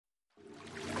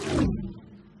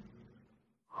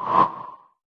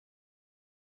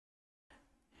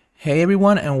Hey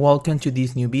everyone, and welcome to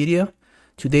this new video.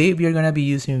 Today we are going to be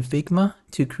using Figma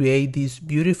to create this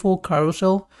beautiful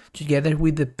carousel together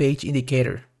with the page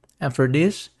indicator. And for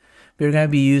this, we're going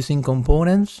to be using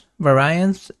components,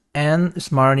 variants, and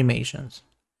smart animations.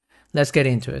 Let's get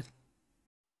into it.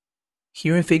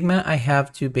 Here in Figma, I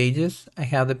have two pages. I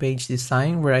have the page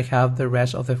design where I have the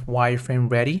rest of the wireframe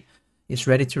ready. It's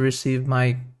ready to receive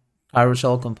my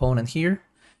carousel component here.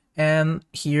 And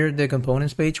here the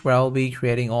components page where I'll be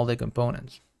creating all the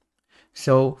components.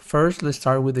 So first let's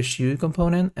start with the shoe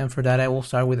component, and for that I will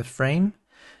start with a frame,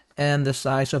 and the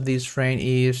size of this frame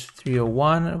is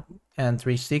 301 and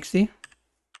 360.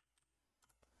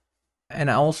 And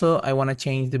also I want to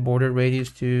change the border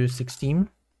radius to 16.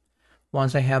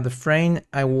 Once I have the frame,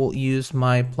 I will use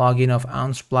my plugin of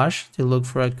Unsplash to look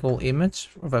for a cool image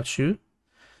of a shoe,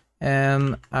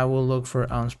 and I will look for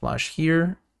Unsplash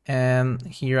here. And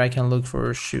here I can look for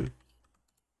a shoe,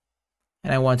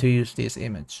 and I want to use this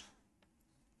image.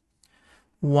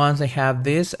 Once I have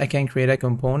this, I can create a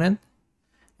component,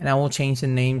 and I will change the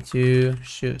name to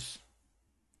shoes.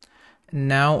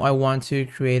 Now I want to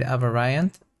create a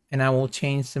variant, and I will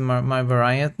change my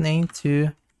variant name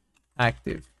to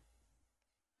active,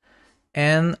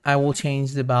 and I will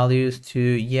change the values to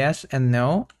yes and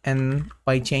no. And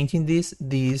by changing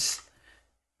this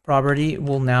property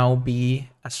will now be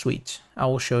a switch. I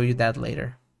will show you that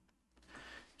later.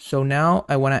 So now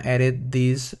I want to edit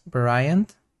this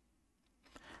variant.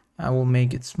 I will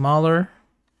make it smaller,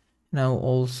 and I will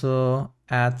also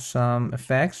add some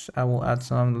effects. I will add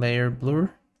some layer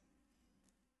blur,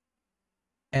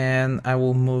 and I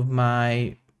will move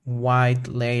my white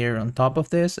layer on top of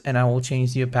this, and I will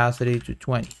change the opacity to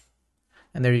 20.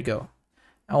 And there you go.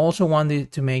 I also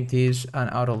wanted to make this an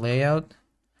auto layout.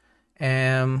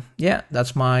 And yeah,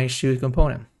 that's my shoe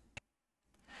component.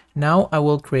 Now I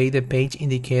will create the page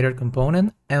indicator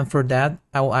component, and for that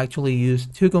I will actually use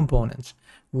two components.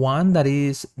 One that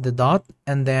is the dot,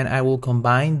 and then I will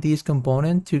combine this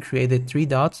component to create the three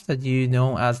dots that you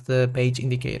know as the page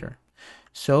indicator.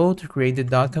 So to create the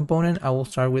dot component, I will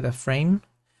start with a frame,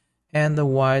 and the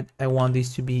width I want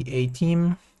this to be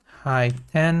 18, height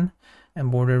 10,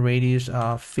 and border radius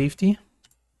of 50.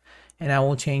 And I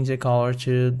will change the color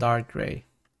to dark gray.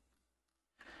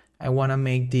 I want to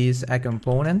make this a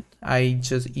component. I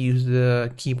just use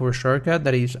the keyboard shortcut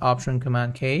that is Option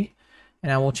Command K,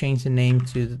 and I will change the name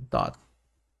to the dot.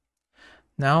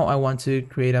 Now I want to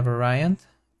create a variant,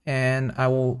 and I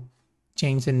will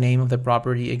change the name of the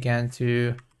property again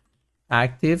to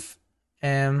active,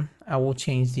 and I will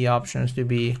change the options to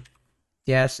be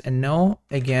yes and no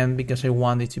again because I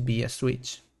want it to be a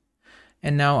switch.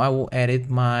 And now I will edit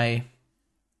my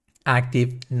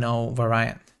active no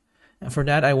variant, and for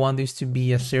that I want this to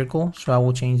be a circle, so I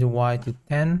will change the Y to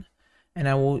 10, and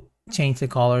I will change the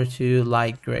color to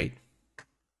light gray.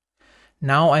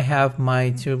 Now I have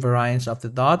my two variants of the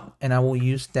dot, and I will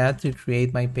use that to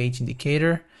create my page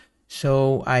indicator.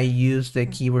 So I use the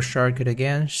keyboard shortcut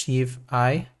again, Shift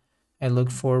I. I look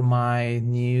for my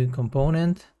new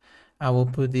component. I will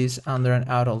put this under an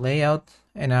auto layout,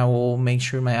 and I will make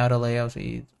sure my auto layout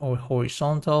is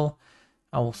horizontal.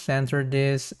 I will center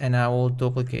this, and I will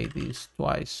duplicate this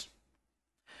twice.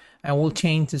 I will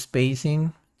change the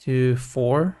spacing to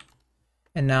 4,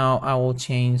 and now I will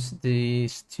change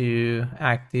this to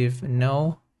active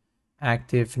no, as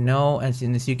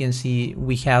you can see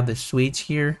we have the switch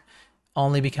here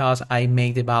only because I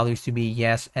make the values to be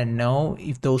yes and no.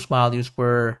 If those values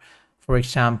were, for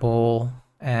example,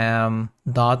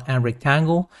 dot and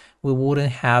rectangle, we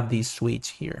wouldn't have this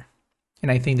switch here,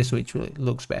 and I think the switch really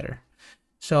looks better.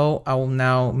 So I will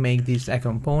now make this a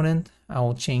component. I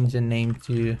will change the name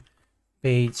to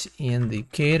page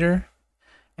indicator,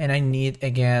 and I need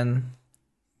again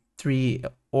 3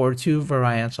 or 2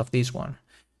 variants of this one.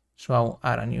 So I'll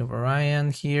add a new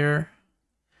variant here,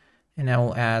 and I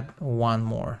will add one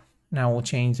more. Now I will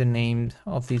change the name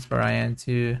of this variant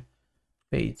to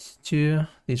page 2.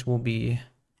 This will be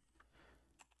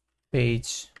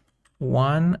page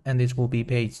 1, and this will be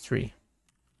page 3.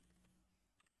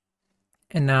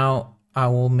 And now I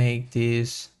will make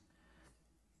this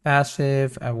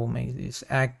passive, I will make this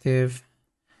active,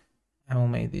 I will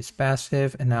make this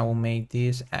passive, and I will make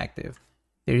this active.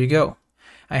 There you go.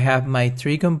 I have my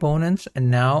 3 components, and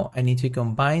now I need to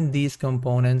combine these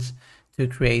components to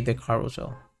create the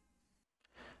carousel.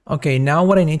 Okay, now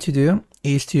what I need to do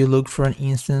is to look for an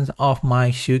instance of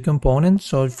my shoe component.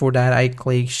 So for that I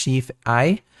click Shift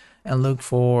I and look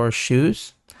for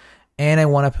shoes. And I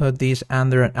want to put this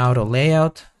under an auto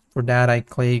layout. For that I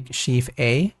click Shift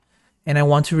A, and I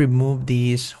want to remove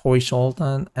these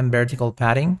horizontal and vertical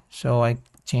padding. So I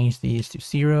change these to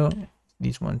 0,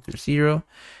 this one to 0.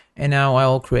 And now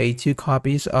I'll create 2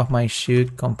 copies of my shoe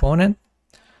component.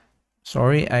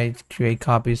 Sorry, I create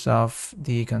copies of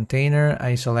the container.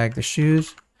 I select the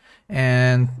shoes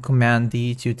and Command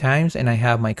D 2 times, and I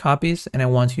have my copies, and I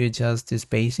want to adjust the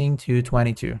spacing to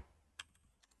 22.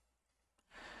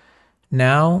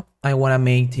 Now I want to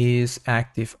make this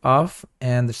active off,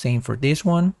 and the same for this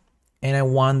one, and I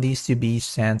want these to be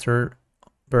centered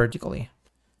vertically.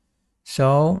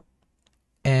 So,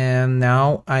 and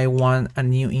now I want a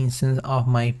new instance of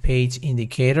my page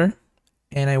indicator,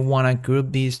 and I want to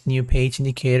group this new page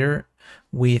indicator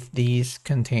with this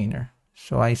container.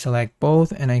 So I select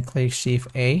both and I click Shift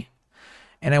A,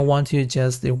 and I want to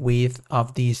adjust the width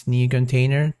of this new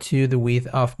container to the width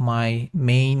of my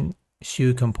main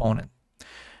shoe component.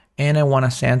 And I want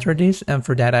to center this, and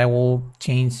for that I will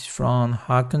change from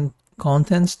hot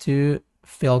contents to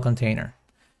fill container.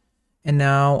 And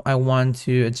now I want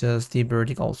to adjust the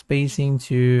vertical spacing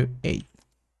to 8.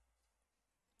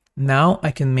 Now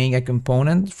I can make a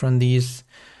component from this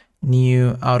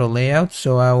new auto layout.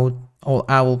 So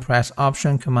I will press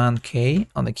Option Command K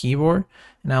on the keyboard,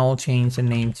 and I will change the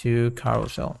name to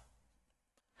carousel.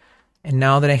 And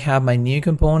now that I have my new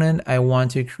component, I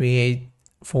want to create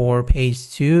for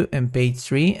page 2 and page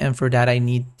 3, and for that I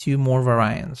need 2 more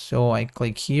variants. So I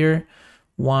click here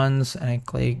once and I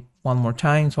click one more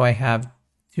time, so I have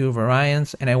 2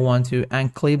 variants, and I want to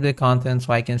unclip the content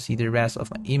so I can see the rest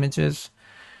of my images.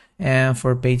 And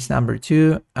for page number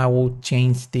 2, I will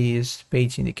change this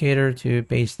page indicator to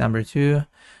page number 2,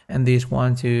 and this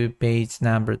one to page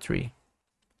number 3.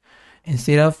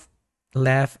 Instead of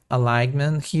left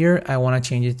alignment here, I want to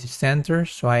change it to center,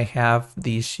 so I have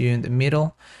the shoe in the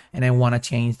middle, and I want to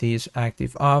change this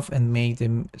active off and make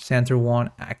the center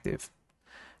one active.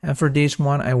 And for this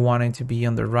one, I want it to be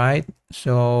on the right,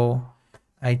 so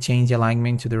I change the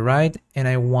alignment to the right, and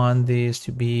I want this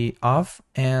to be off,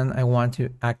 and I want to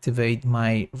activate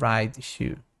my right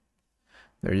shoe.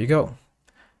 There you go.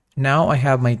 Now I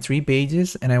have my 3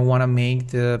 pages, and I want to make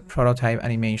the prototype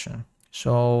animation.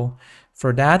 So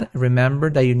for that, remember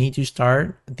that you need to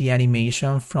start the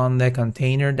animation from the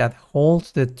container that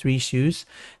holds the 3 shoes,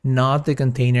 not the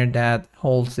container that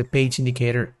holds the page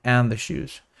indicator and the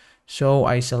shoes. So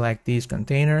I select this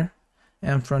container,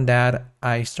 and from that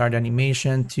I start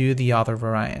animation to the other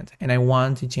variant, and I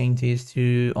want to change this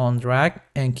to on drag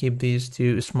and keep this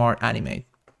to smart animate.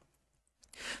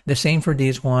 The same for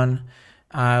this one.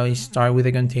 I start with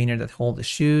a container that holds the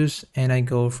shoes, and I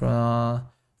go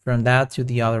from that to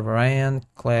the other variant,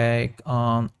 click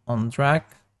on drag,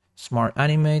 smart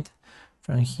animate,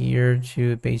 from here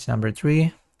to page number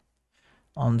 3,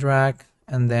 on drag,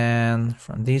 and then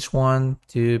from this one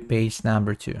to page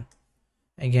number 2.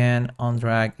 Again, on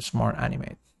drag, smart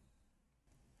animate.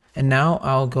 And now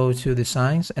I'll go to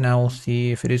designs and I will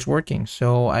see if it is working.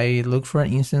 So I look for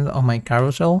an instance of my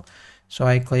carousel. So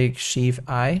I click Shift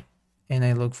I and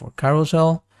I look for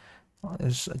carousel.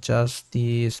 Let's adjust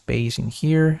the space in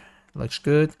here. Looks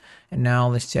good. And now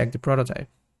let's check the prototype.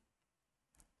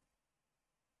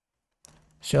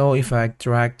 So if I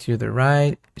drag to the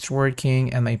right, it's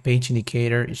working, and my page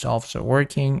indicator is also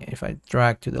working. If I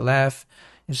drag to the left,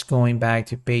 it's going back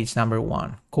to page number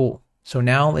 1. Cool. So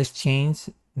now let's change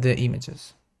the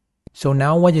images. So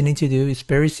now what you need to do is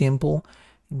very simple.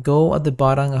 Go at the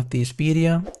bottom of this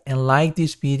video and like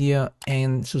this video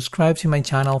and subscribe to my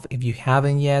channel if you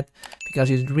haven't yet,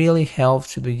 because it really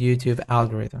helps to the YouTube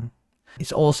algorithm.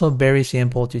 It's also very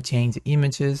simple to change the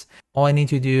images. All I need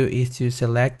to do is to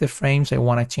select the frames I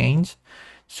want to change.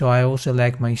 So I will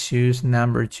select my shoes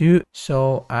number 2.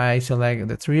 So I select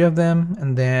the 3 of them,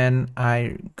 and then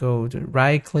I go to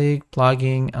right click,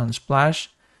 plugin, and splash,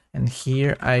 and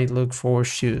here I look for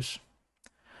shoes.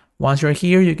 Once you're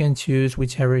here, you can choose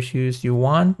whichever shoes you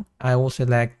want. I will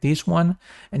select this one,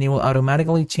 and it will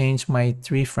automatically change my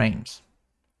 3 frames.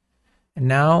 And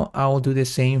now I will do the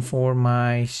same for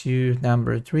my shoe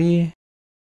number 3.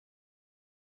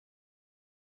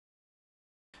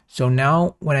 So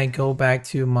now when I go back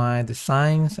to my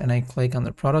designs and I click on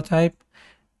the prototype,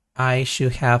 I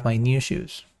should have my new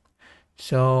shoes.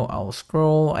 So I'll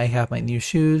scroll, I have my new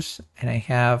shoes, and I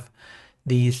have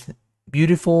these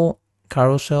beautiful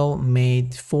carousel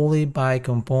made fully by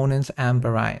components and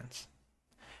variants.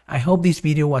 I hope this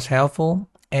video was helpful,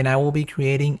 and I will be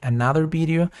creating another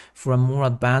video for a more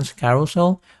advanced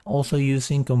carousel, also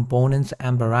using components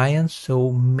and variants,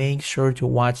 so make sure to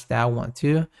watch that one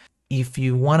too. If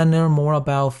you want to know more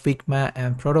about Figma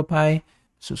and Prototype,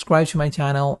 subscribe to my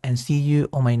channel and see you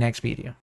on my next video.